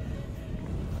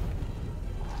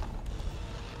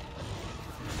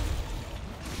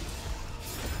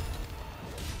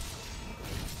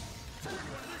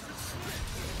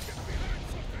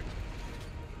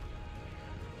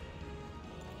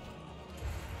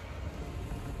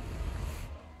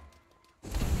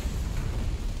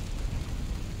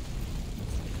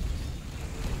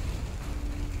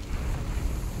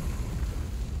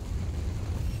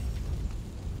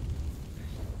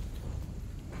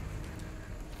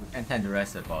 And then the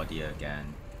rest of the body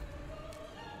again.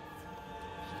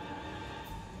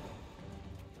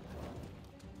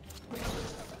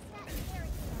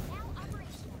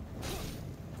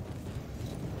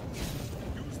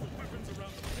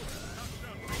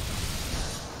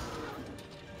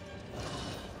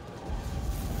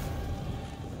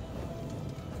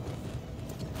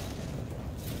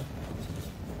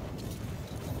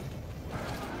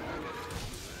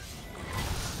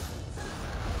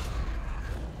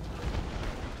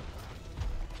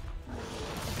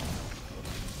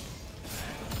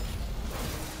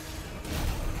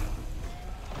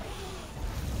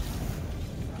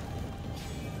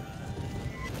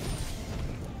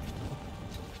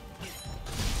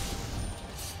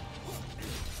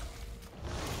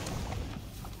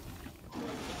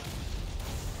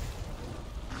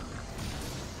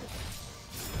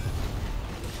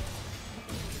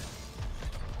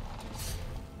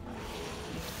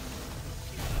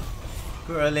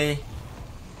 Too early.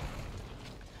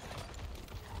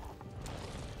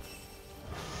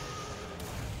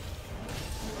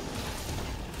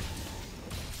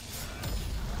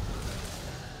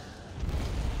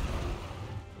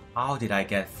 How did I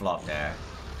get flopped there?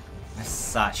 That's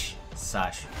such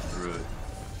rude.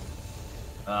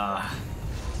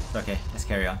 Okay, let's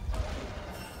carry on.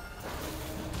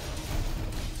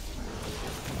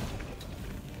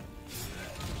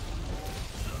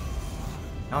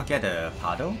 Not get a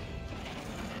paddle?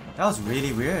 That was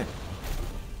really weird.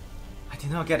 I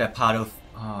did not get a paddle.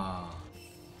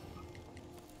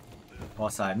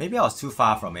 Foresight. Maybe I was too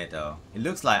far from it though. It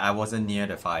looks like I wasn't near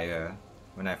the fire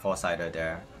when I foresighted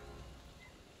there.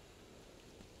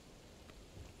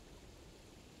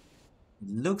 It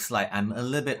looks like I'm a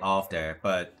little bit off there,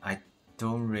 but I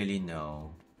don't really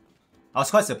know. I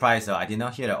was quite surprised though. I did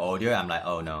not hear the audio. I'm like,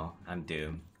 oh no, I'm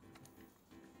doomed.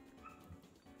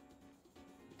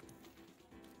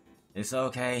 It's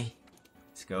okay.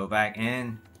 Let's go back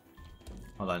in.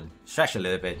 Hold on, stretch a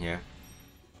little bit here.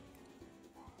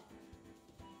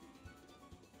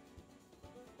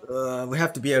 We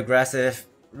have to be aggressive.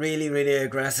 Really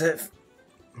aggressive.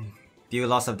 Deal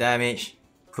lots of damage.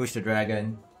 Push the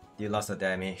dragon. Deal lots of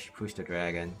damage. Push the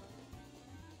dragon.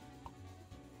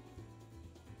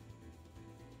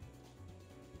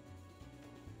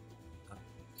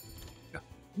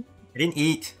 I didn't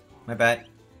eat. My bad.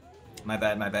 My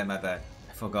bad.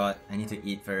 I forgot. I need to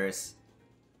eat first.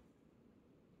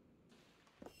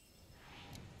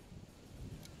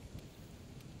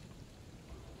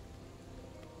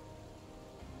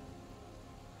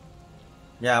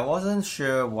 Yeah, I wasn't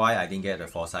sure why I didn't get the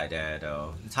foresight there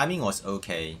though. The timing was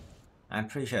okay. I'm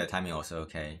pretty sure the timing was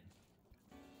okay.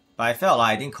 But I felt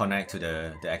like I didn't connect to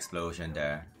the explosion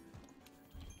there.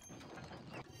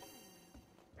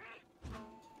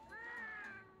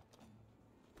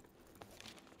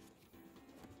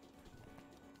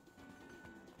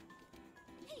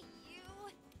 Hey, you!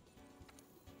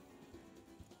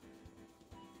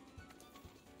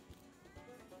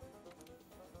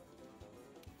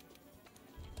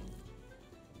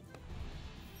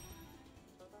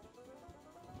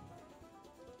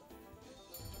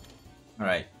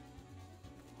 Alright.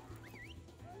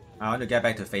 I want to get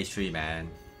back to phase 3, man.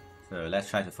 So let's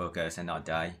try to focus and not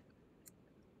die.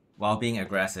 While being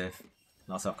aggressive.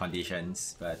 Lots of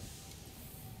conditions, but...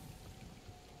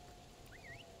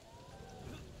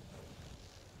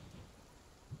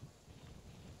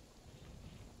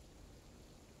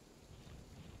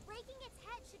 Breaking its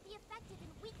head should be effective in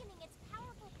weakening its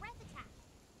powerful breath attack.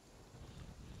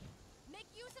 Make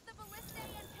use of the ballistae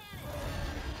and panic!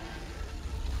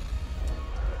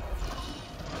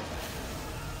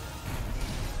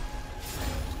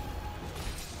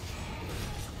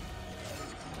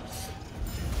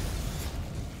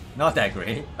 Not that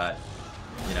great, but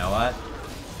you know what?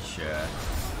 Sure.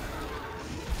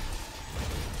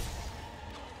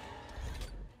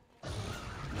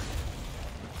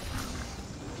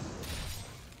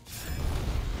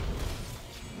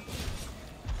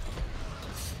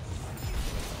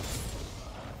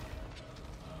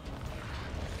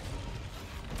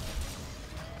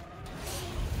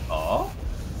 Oh?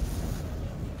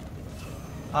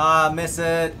 Ah, miss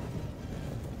it!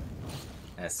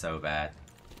 That's so bad.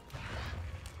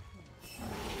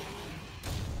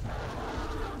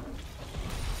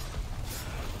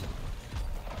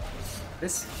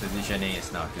 This positioning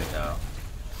is not good though.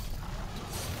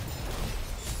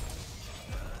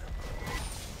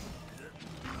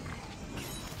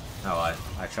 Oh,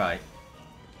 I tried.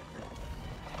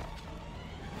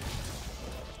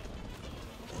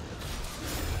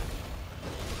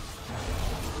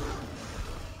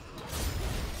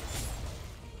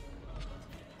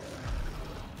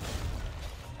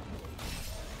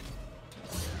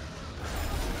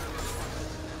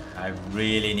 I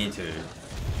really need to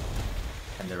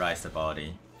tenderize the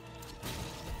body.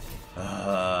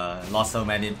 Lost so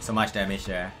much damage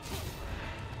there.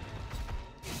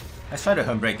 Let's try to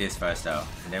handbrake this first though,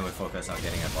 and then we'll focus on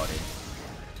getting a body.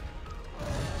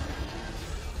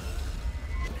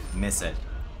 Miss it.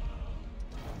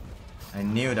 I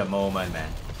knew the moment,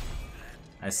 man.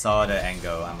 I saw the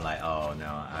angle, I'm like, oh no,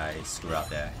 I screwed up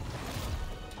there.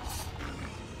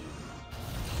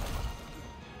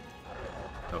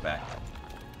 Go back.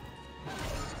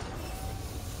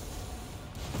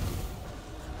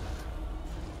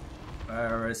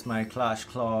 Where is my clutch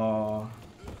claw?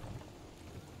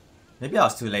 Maybe I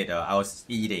was too late though. I was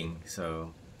eating,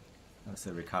 so that was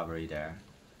a recovery there.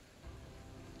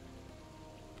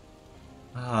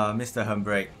 Ah, Mr.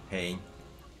 Handbrake pain.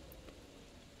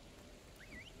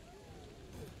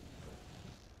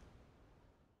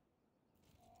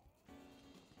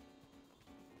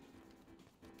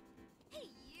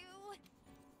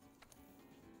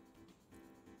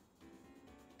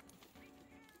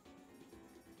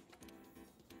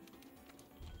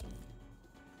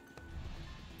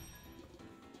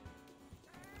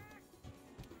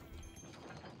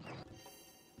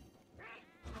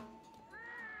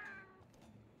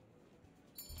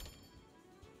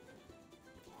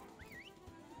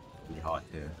 pretty hot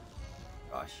too.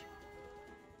 Gosh.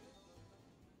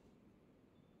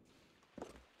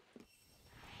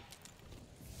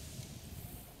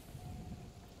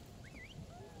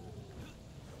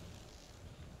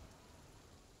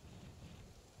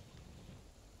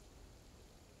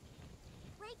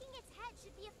 Breaking its head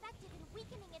should be effective in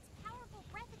weakening its powerful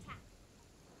breath attack.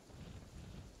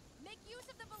 Make use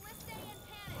of the ballistae and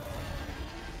panic.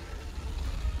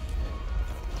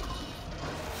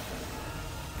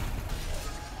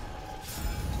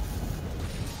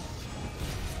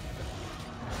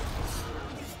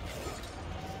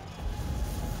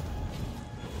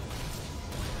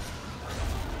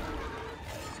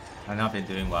 I've not been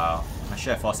doing well. I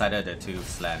should have foresighted the 2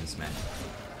 slams, man.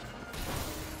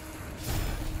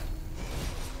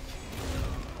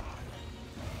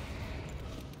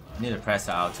 I need to press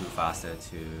the R2 faster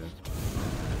too.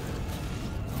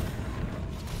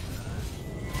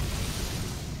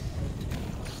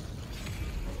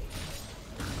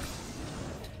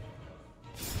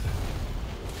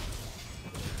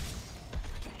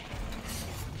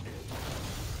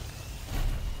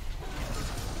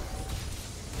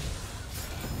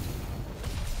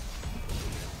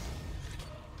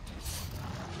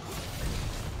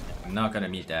 I'm not gonna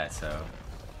meet that, so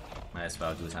might as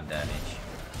well do some damage.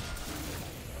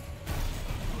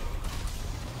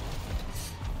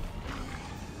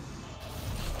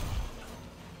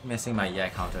 Missing my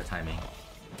counter timing.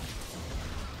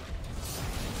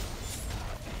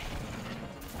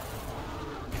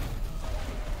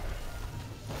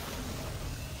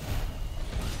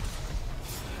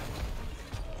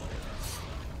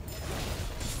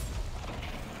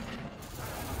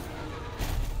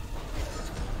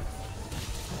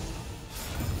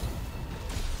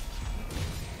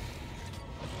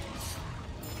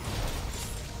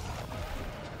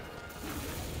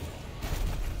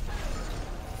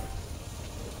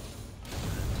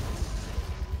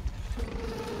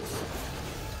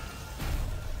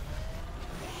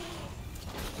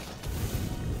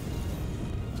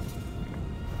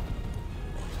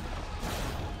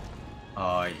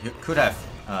 Oh, you could have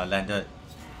landed.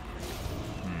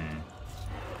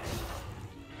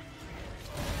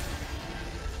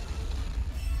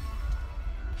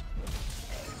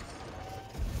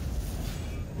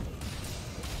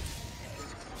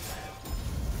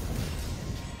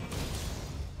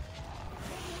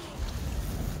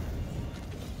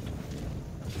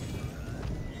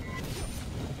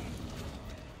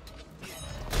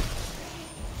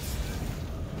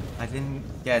 I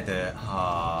didn't get the.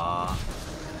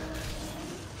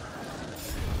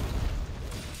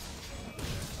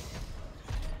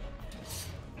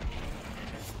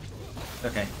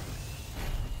 Okay.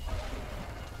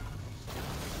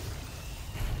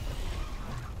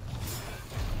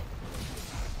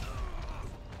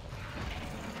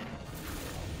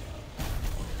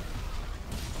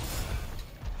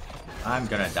 I'm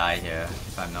gonna die here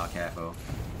if I'm not careful.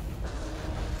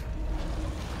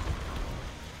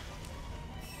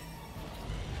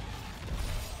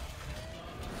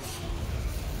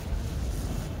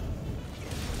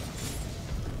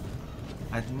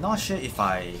 I'm not sure if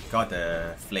I got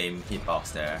the flame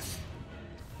hitbox there.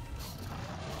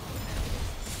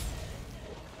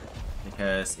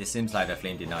 Because it seems like the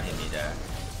flame did not hit me there.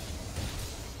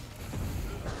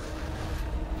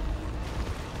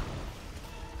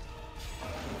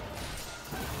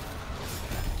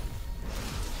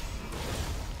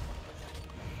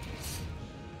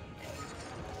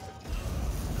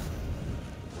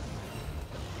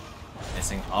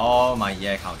 Missing all my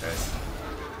counters.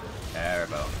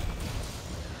 Terrible.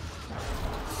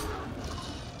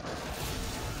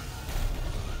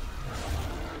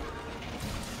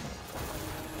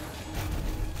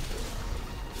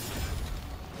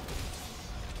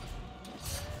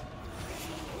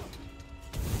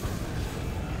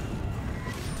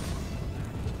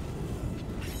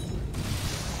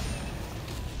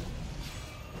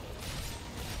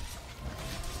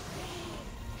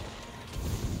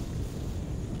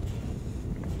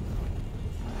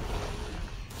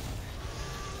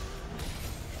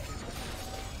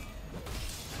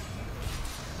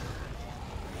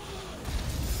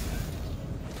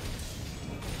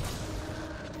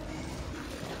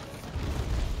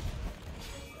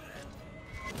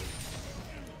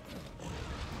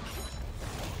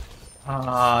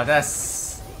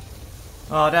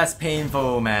 That's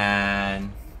painful,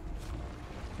 man.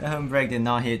 The handbrake did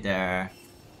not hit there.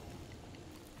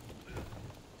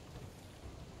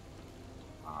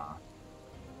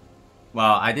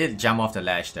 Well, I did jump off the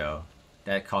ledge though.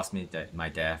 That cost me my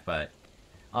death, but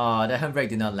the handbrake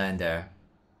did not land there.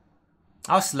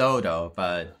 I was slow though,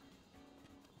 but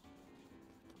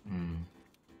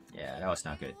Yeah, that was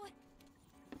not good.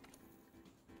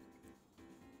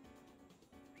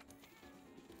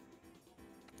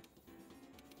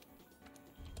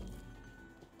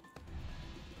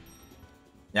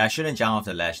 Yeah, I shouldn't jump off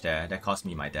the ledge there. That cost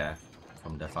me my death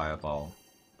from the fireball.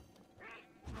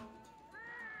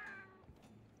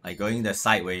 Like going the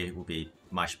side way would be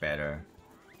much better.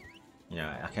 You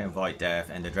know, I can avoid death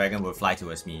and the dragon will fly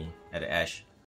towards me at the edge.